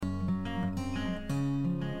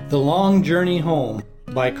The Long Journey Home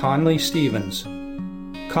by Conley Stevens.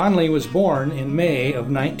 Conley was born in May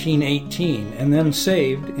of 1918 and then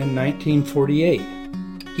saved in 1948.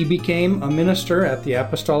 He became a minister at the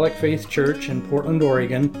Apostolic Faith Church in Portland,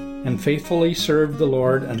 Oregon, and faithfully served the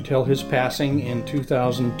Lord until his passing in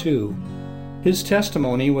 2002. His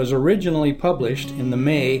testimony was originally published in the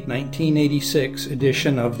May 1986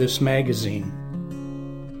 edition of this magazine.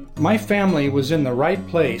 My family was in the right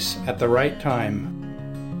place at the right time.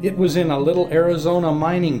 It was in a little Arizona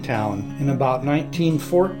mining town in about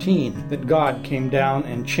 1914 that God came down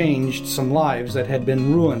and changed some lives that had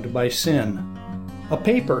been ruined by sin. A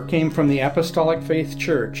paper came from the Apostolic Faith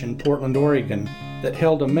Church in Portland, Oregon, that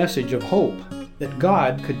held a message of hope, that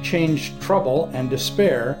God could change trouble and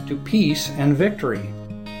despair to peace and victory.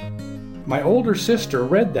 My older sister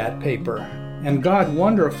read that paper, and God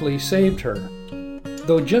wonderfully saved her.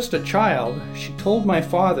 Though just a child, she told my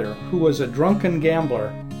father, who was a drunken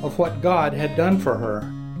gambler, of what God had done for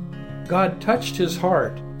her. God touched his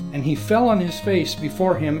heart, and he fell on his face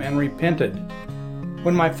before him and repented.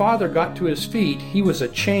 When my father got to his feet, he was a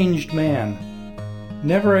changed man.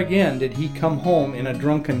 Never again did he come home in a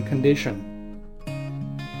drunken condition.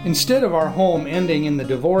 Instead of our home ending in the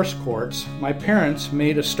divorce courts, my parents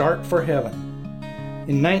made a start for heaven.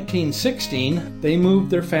 In 1916, they moved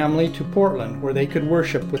their family to Portland, where they could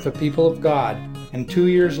worship with the people of God, and 2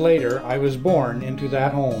 years later I was born into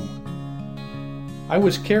that home. I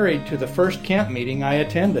was carried to the first camp meeting I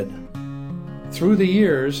attended. Through the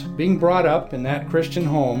years, being brought up in that Christian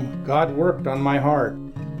home, God worked on my heart.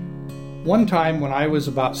 One time when I was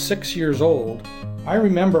about 6 years old, I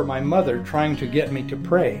remember my mother trying to get me to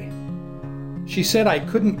pray. She said I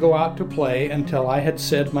couldn't go out to play until I had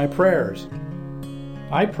said my prayers.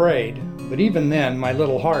 I prayed, but even then my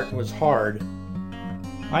little heart was hard.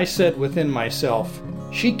 I said within myself,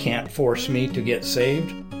 she can't force me to get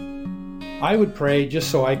saved. I would pray just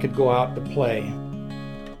so I could go out to play.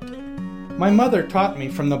 My mother taught me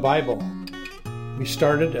from the Bible. We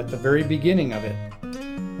started at the very beginning of it.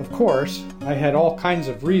 Of course, I had all kinds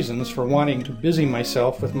of reasons for wanting to busy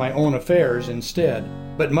myself with my own affairs instead,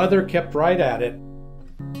 but Mother kept right at it.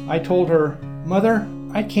 I told her, "Mother,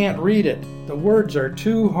 I can't read it. The words are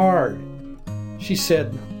too hard." She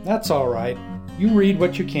said, "That's all right. You read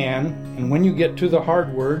what you can, and when you get to the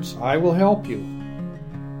hard words, I will help you."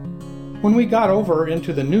 When we got over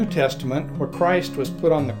into the New Testament, where Christ was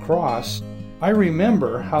put on the cross, I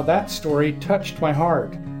remember how that story touched my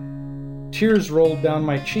heart. Tears rolled down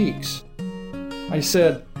my cheeks. I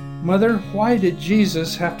said, "Mother, why did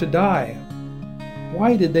Jesus have to die?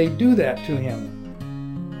 Why did they do that to him?"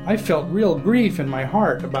 I felt real grief in my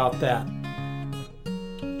heart about that.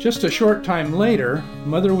 Just a short time later,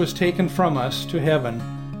 Mother was taken from us to heaven,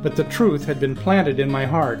 but the truth had been planted in my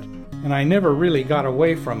heart, and I never really got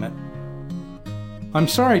away from it. I'm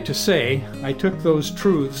sorry to say, I took those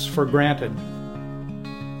truths for granted.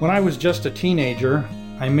 When I was just a teenager,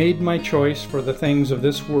 I made my choice for the things of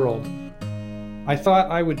this world. I thought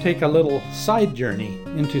I would take a little side journey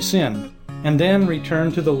into sin, and then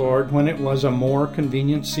return to the Lord when it was a more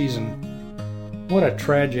convenient season. What a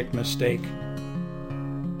tragic mistake.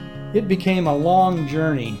 It became a long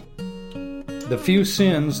journey. The few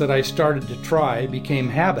sins that I started to try became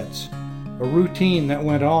habits, a routine that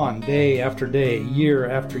went on day after day, year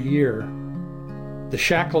after year. The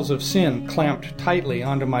shackles of sin clamped tightly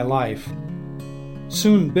onto my life.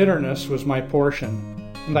 Soon bitterness was my portion,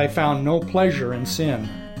 and I found no pleasure in sin.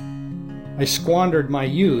 I squandered my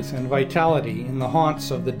youth and vitality in the haunts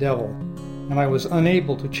of the devil, and I was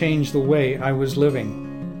unable to change the way I was living.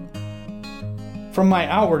 From my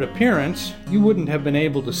outward appearance, you wouldn't have been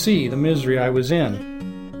able to see the misery I was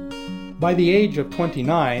in. By the age of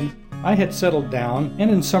 29, I had settled down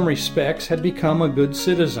and in some respects had become a good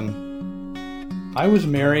citizen. I was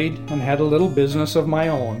married and had a little business of my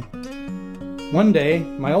own. One day,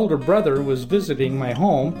 my older brother was visiting my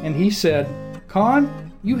home and he said, "Con,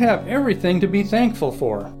 you have everything to be thankful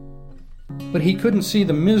for." But he couldn't see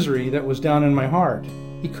the misery that was down in my heart.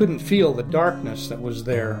 He couldn't feel the darkness that was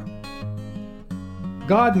there.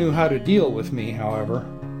 God knew how to deal with me, however.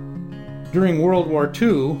 During World War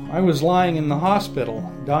II, I was lying in the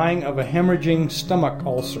hospital, dying of a hemorrhaging stomach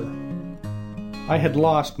ulcer. I had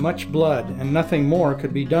lost much blood, and nothing more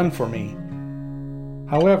could be done for me.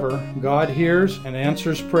 However, God hears and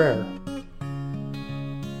answers prayer.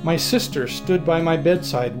 My sister stood by my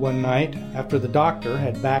bedside one night after the doctor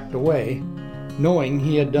had backed away, knowing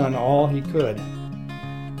he had done all he could.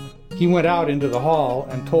 He went out into the hall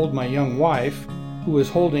and told my young wife, who was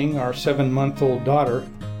holding our 7-month-old daughter,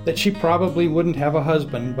 that she probably wouldn't have a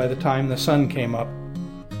husband by the time the sun came up.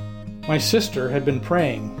 My sister had been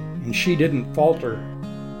praying, and she didn't falter.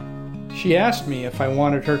 She asked me if I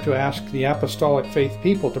wanted her to ask the Apostolic Faith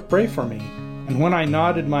people to pray for me, and when I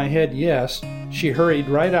nodded my head yes, she hurried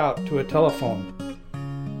right out to a telephone.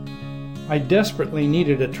 I desperately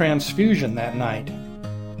needed a transfusion that night.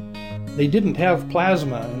 They didn't have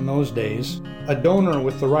plasma in those days. A donor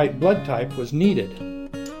with the right blood type was needed.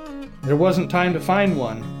 There wasn't time to find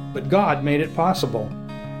one, but God made it possible.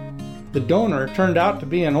 The donor turned out to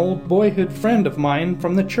be an old boyhood friend of mine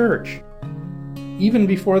from the church. Even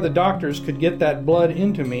before the doctors could get that blood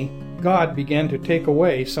into me, God began to take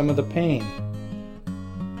away some of the pain.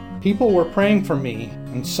 People were praying for me,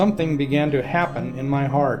 and something began to happen in my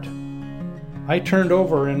heart. I turned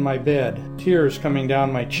over in my bed, tears coming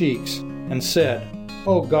down my cheeks, and said,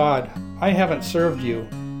 "Oh God, I haven't served you.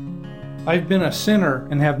 I've been a sinner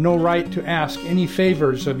and have no right to ask any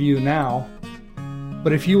favors of you now.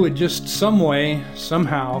 But if you would just some way,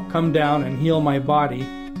 somehow, come down and heal my body,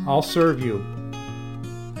 I'll serve you."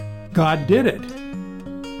 God did it.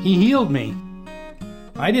 He healed me.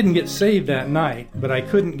 I didn't get saved that night, but I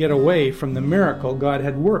couldn't get away from the miracle God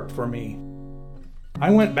had worked for me. I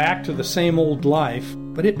went back to the same old life,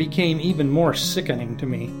 but it became even more sickening to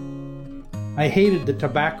me. I hated the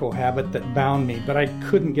tobacco habit that bound me, but I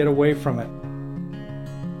couldn't get away from it.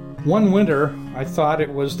 One winter, I thought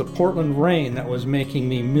it was the Portland rain that was making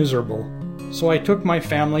me miserable, so I took my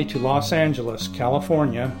family to Los Angeles,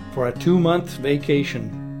 California, for a 2-month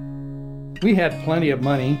vacation. We had plenty of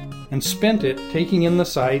money and spent it taking in the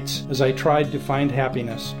sights as I tried to find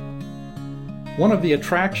happiness. One of the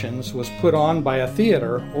attractions was put on by a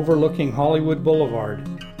theater overlooking Hollywood Boulevard.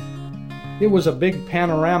 It was a big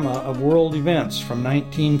panorama of world events from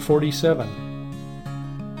 1947.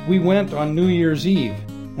 We went on New Year's Eve,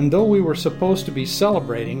 and though we were supposed to be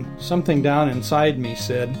celebrating, something down inside me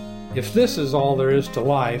said, "If this is all there is to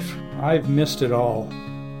life, I've missed it all."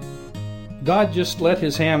 God just let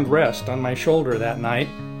His hand rest on my shoulder that night,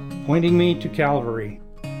 pointing me to Calvary.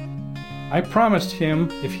 I promised Him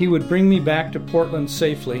if He would bring me back to Portland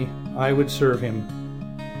safely, I would serve Him.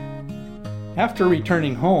 After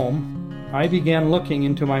returning home, I began looking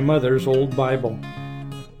into my mother's old Bible.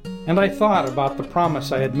 And I thought about the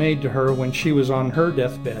promise I had made to her when she was on her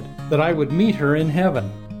deathbed, that I would meet her in heaven.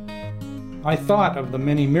 I thought of the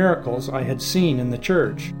many miracles I had seen in the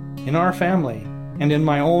church, in our family, and in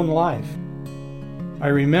my own life. I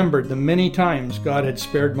remembered the many times God had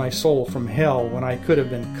spared my soul from hell when I could have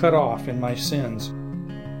been cut off in my sins.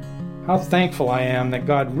 How thankful I am that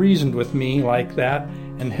God reasoned with me like that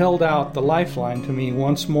and held out the lifeline to me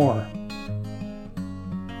once more.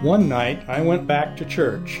 One night I went back to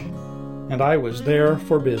church, and I was there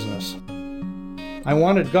for business. I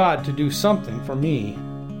wanted God to do something for me.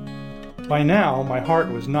 By now my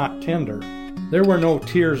heart was not tender. There were no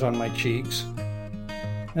tears on my cheeks.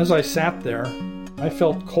 As I sat there, I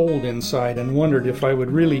felt cold inside and wondered if I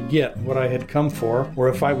would really get what I had come for, or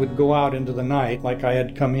if I would go out into the night like I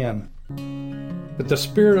had come in. But the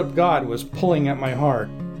Spirit of God was pulling at my heart,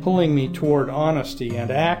 pulling me toward honesty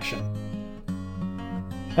and action.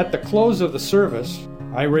 At the close of the service,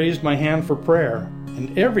 I raised my hand for prayer,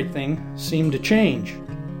 and everything seemed to change.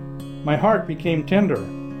 My heart became tender.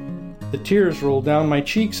 The tears rolled down my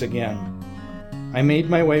cheeks again. I made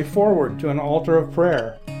my way forward to an altar of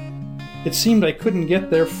prayer. It seemed I couldn't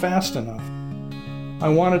get there fast enough. I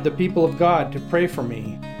wanted the people of God to pray for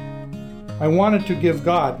me. I wanted to give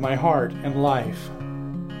God my heart and life.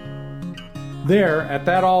 There, at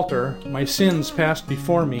that altar, my sins passed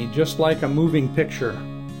before me just like a moving picture.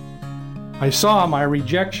 I saw my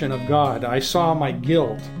rejection of God. I saw my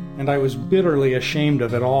guilt, and I was bitterly ashamed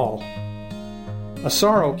of it all. A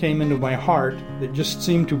sorrow came into my heart that just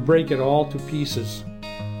seemed to break it all to pieces.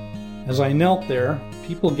 As I knelt there,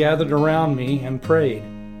 people gathered around me and prayed.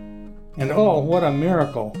 And oh, what a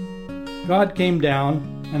miracle! God came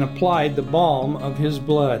down and applied the balm of His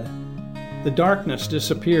blood. The darkness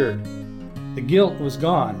disappeared. The guilt was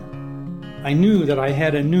gone. I knew that I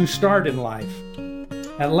had a new start in life.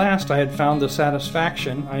 At last I had found the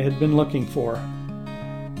satisfaction I had been looking for.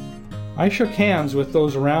 I shook hands with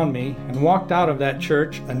those around me and walked out of that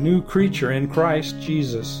church a new creature in Christ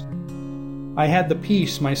Jesus. I had the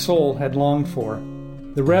peace my soul had longed for.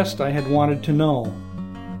 The rest I had wanted to know.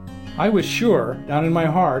 I was sure, down in my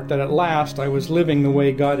heart, that at last I was living the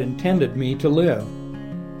way God intended me to live.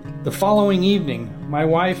 The following evening, my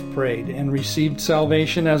wife prayed and received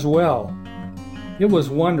salvation as well. It was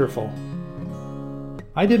wonderful.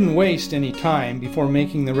 I didn't waste any time before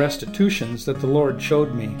making the restitutions that the Lord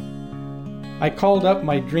showed me. I called up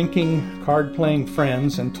my drinking, card-playing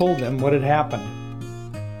friends and told them what had happened.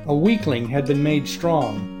 A weakling had been made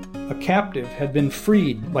strong. A captive had been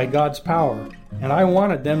freed by God's power, and I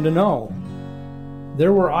wanted them to know.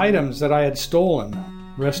 There were items that I had stolen,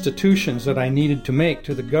 restitutions that I needed to make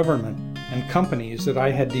to the government, and companies that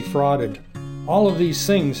I had defrauded. All of these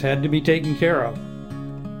things had to be taken care of.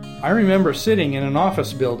 I remember sitting in an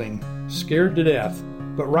office building, scared to death,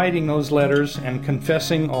 but writing those letters and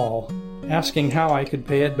confessing all, asking how I could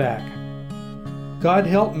pay it back. God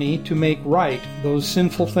helped me to make right those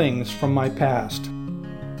sinful things from my past.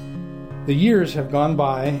 The years have gone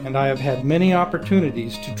by, and I have had many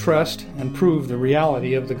opportunities to trust and prove the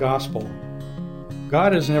reality of the gospel.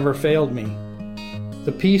 God has never failed me.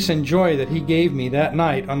 The peace and joy that He gave me that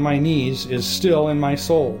night on my knees is still in my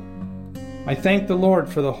soul. I thank the Lord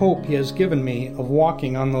for the hope He has given me of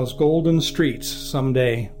walking on those golden streets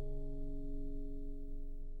someday.